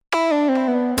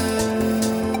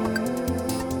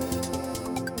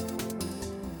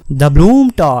The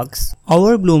Bloom Talks,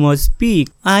 our bloomers speak.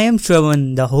 I am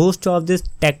Shravan, the host of this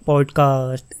tech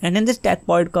podcast, and in this tech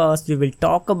podcast, we will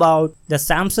talk about the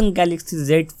Samsung Galaxy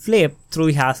Z Flip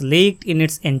 3 has leaked in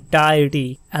its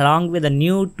entirety, along with a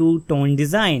new two-tone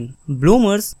design.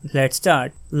 Bloomers, let's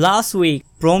start. Last week,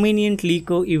 prominent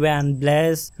leaker Ivan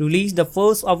Blaise released the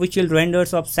first official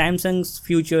renders of Samsung's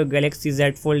future Galaxy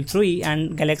Z Fold 3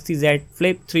 and Galaxy Z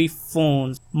Flip 3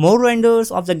 phones. More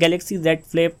renders of the Galaxy Z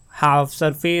Flip have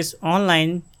surfaced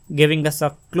online, giving us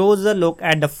a closer look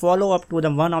at the follow-up to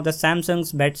one of the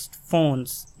Samsung's best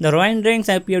phones. The renderings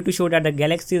appear to show that the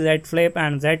Galaxy Z Flip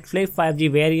and Z Flip 5G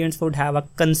variants would have a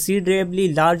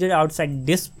considerably larger outside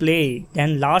display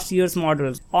than last year's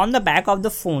models. On the back of the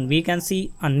phone, we can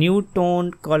see a new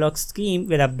toned color scheme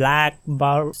with a black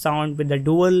bar sound with the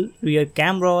dual rear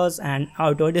cameras and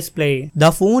outdoor display.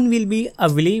 The phone will be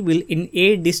available in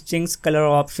 8 distinct color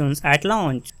options at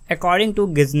launch, according to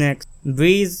Giznux: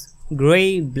 Breeze,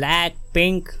 Grey, Black,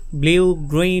 Pink, Blue,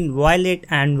 Green, Violet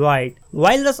and White.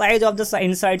 While the size of the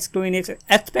inside screen is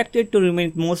expected to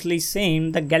remain mostly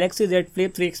same, the Galaxy Z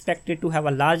Flip 3 is expected to have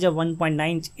a larger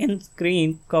 1.9-inch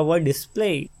screen covered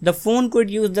display. The phone could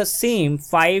use the same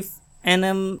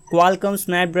 5nm Qualcomm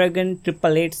Snapdragon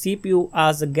 888 CPU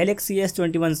as the Galaxy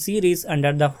S21 series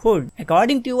under the hood.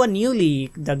 According to a new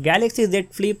leak, the Galaxy Z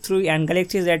Flip 3 and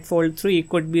Galaxy Z Fold 3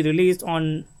 could be released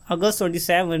on August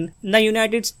 27 in the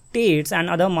United States and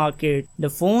other markets. The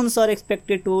phones are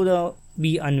expected to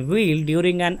be unveiled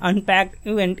during an Unpacked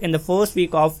event in the first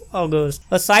week of August.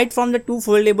 Aside from the two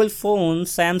foldable phones,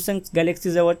 Samsung's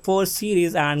Galaxy Z Fold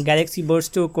series and Galaxy Buds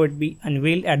 2 could be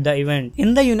unveiled at the event.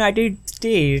 In the United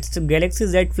States, the Galaxy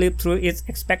Z Flip 3 is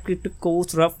expected to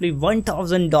cost roughly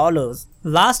 $1,000.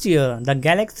 Last year, the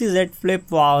Galaxy Z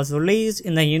Flip was released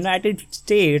in the United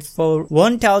States for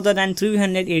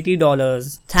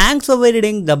 $1,380. Thanks for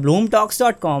visiting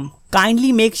thebloomtalks.com.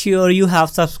 Kindly make sure you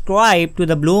have subscribed to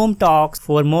the Bloom Talks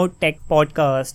for more tech podcasts.